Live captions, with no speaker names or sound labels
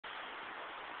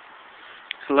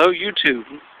Hello YouTube.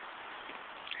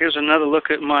 Here's another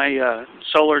look at my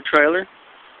solar trailer.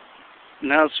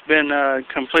 Now it's been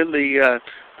completely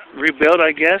rebuilt,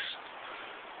 I guess.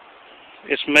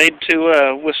 It's made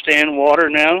to withstand water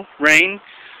now, rain.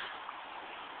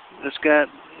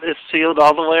 It's sealed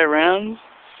all the way around.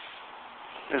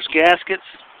 There's gaskets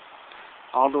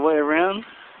all the way around.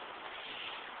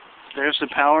 There's the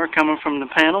power coming from the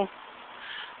panel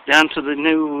down to the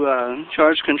new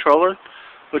charge controller,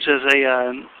 which is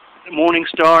a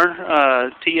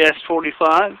Morningstar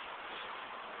TS45,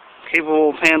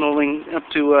 capable of handling up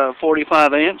to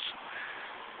 45 amps,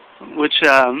 which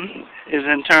is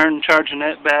in turn charging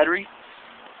that battery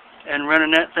and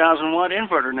running that 1000-watt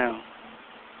inverter now.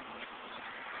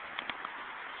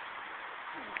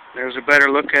 There's a better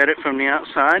look at it from the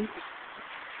outside.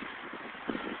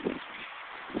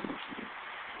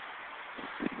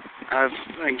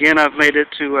 I've made it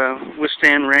to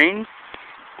withstand rain.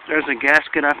 There's a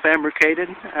gasket I fabricated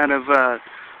out of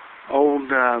old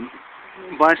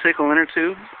bicycle inner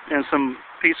tube and some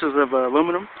pieces of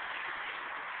aluminum.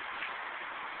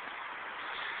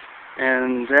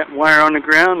 And that wire on the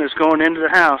ground is going into the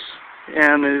house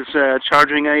and is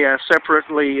charging a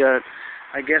separately,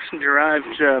 I guess,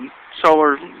 derived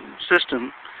solar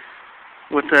system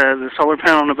with the solar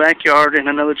panel in the backyard and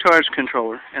another charge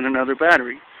controller and another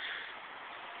battery.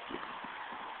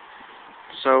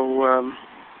 So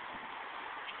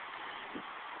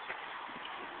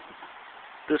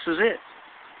this is it.